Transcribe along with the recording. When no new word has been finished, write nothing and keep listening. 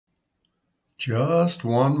Just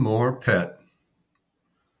One More Pet,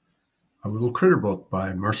 a little critter book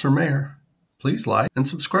by Mercer. Please like and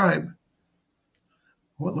subscribe.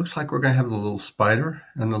 Well, it looks like we're going to have a little spider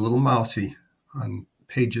and a little mousey on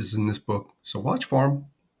pages in this book, so watch for them.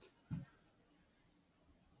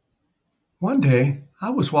 One day,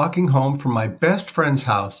 I was walking home from my best friend's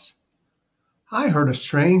house. I heard a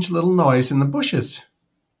strange little noise in the bushes.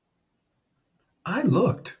 I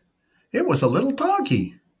looked. It was a little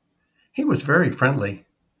doggy. He was very friendly.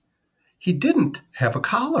 He didn't have a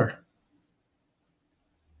collar.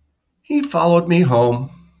 He followed me home.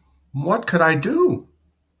 What could I do?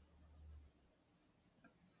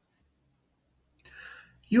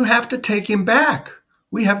 You have to take him back.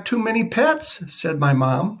 We have too many pets, said my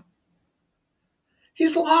mom.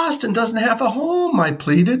 He's lost and doesn't have a home, I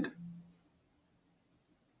pleaded.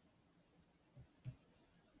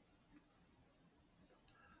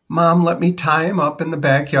 Mom let me tie him up in the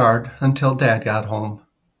backyard until Dad got home.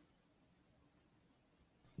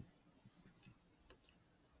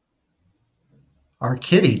 Our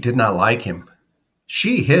kitty did not like him.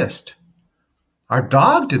 She hissed. Our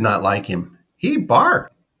dog did not like him. He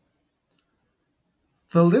barked.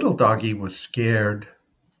 The little doggy was scared.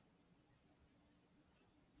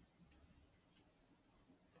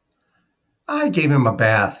 I gave him a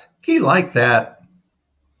bath. He liked that.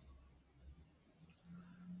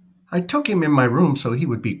 I took him in my room so he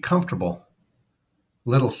would be comfortable.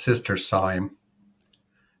 Little sister saw him.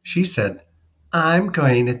 She said, I'm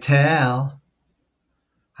going to tell.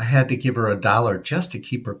 I had to give her $1 just to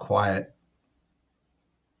keep her quiet.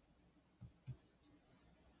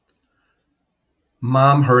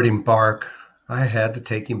 Mom heard him bark. I had to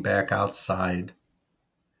take him back outside.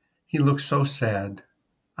 He looked so sad.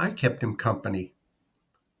 I kept him company.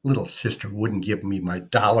 Little sister wouldn't give me my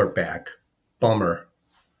 $1 back. Bummer.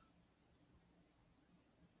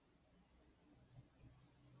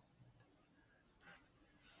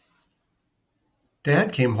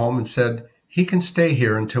 Dad came home and said he can stay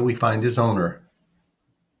here until we find his owner.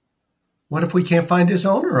 What if we can't find his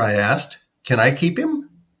owner? I asked. Can I keep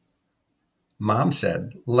him? Mom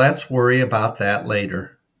said, let's worry about that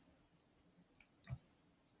later.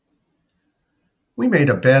 We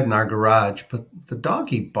made a bed in our garage, but the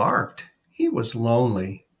doggy barked. He was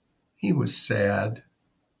lonely. He was sad.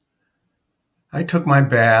 I took my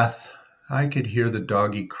bath. I could hear the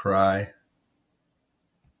doggy cry.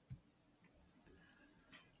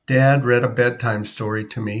 Dad read a bedtime story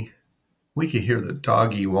to me. We could hear the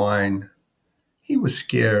doggy whine. He was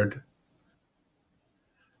scared.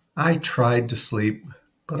 I tried to sleep,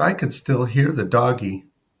 but I could still hear the doggy.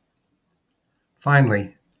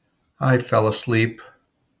 Finally, I fell asleep.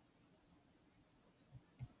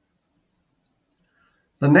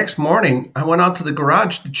 The next morning, I went out to the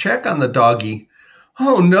garage to check on the doggy.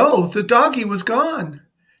 Oh no, the doggy was gone.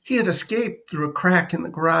 He had escaped through a crack in the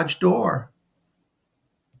garage door.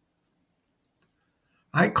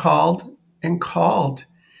 I called and called.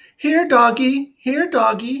 Here, doggy, here,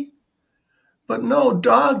 doggy. But no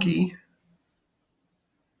doggy.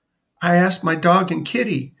 I asked my dog and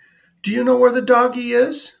kitty, do you know where the doggy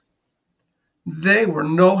is? They were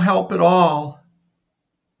no help at all.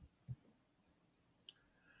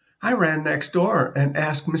 I ran next door and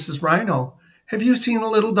asked Mrs. Rhino, have you seen a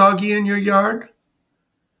little doggy in your yard?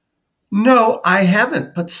 No, I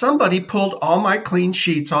haven't, but somebody pulled all my clean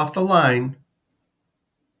sheets off the line.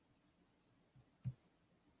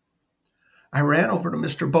 I ran over to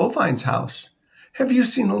Mr. Bovine's house. Have you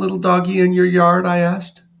seen a little doggy in your yard? I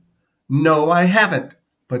asked. No, I haven't,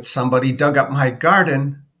 but somebody dug up my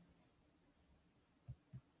garden.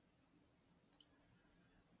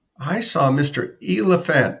 I saw Mr.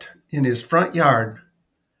 Elephant in his front yard.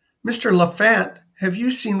 Mr. Elephant, have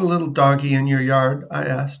you seen a little doggy in your yard? I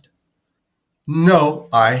asked. No,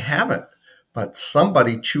 I haven't, but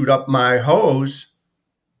somebody chewed up my hose.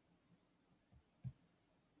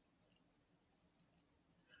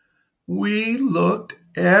 We looked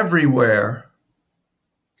everywhere.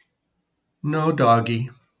 No doggy.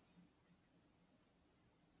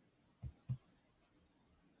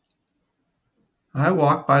 I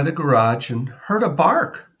walked by the garage and heard a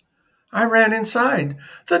bark. I ran inside.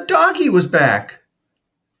 The doggy was back.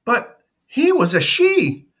 But he was a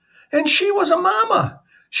she, and she was a mama.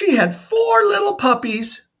 She had 4 little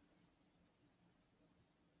puppies.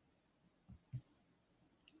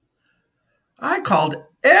 I called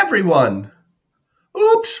everyone.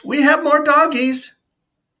 Oops, we have more doggies.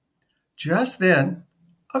 Just then,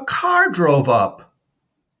 a car drove up.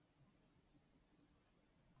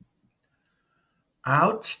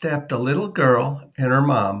 Out stepped a little girl and her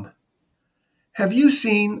mom. Have you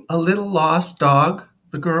seen a little lost dog?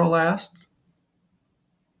 The girl asked.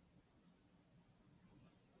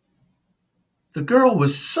 The girl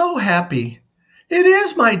was so happy. "It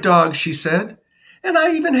is my dog," she said, "and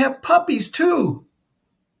I even have puppies too."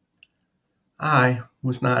 I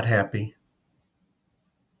was not happy.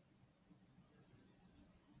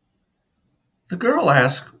 The girl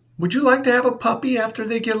asked, "Would you like to have a puppy after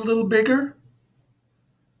they get a little bigger?"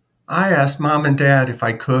 I asked Mom and Dad if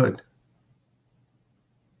I could.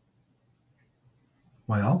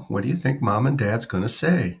 Well, what do you think Mom and Dad's going to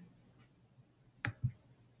say?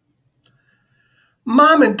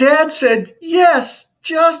 Mom and Dad said, "Yes,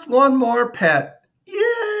 just one more pet."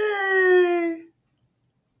 Yay!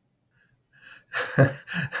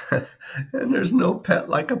 And there's no pet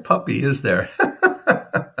like a puppy, is there?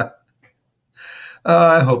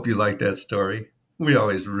 I hope you like that story. We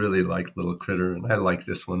always really like Little Critter, and I like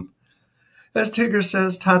this one. As Tigger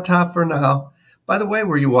says, ta-ta for now. By the way,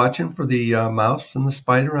 were you watching for the mouse and the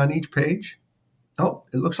spider on each page? Oh,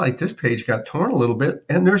 it looks like this page got torn a little bit,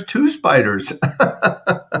 and there's two spiders.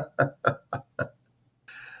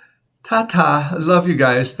 Ta-ta. Love you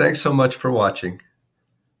guys. Thanks so much for watching.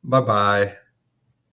 Bye-bye.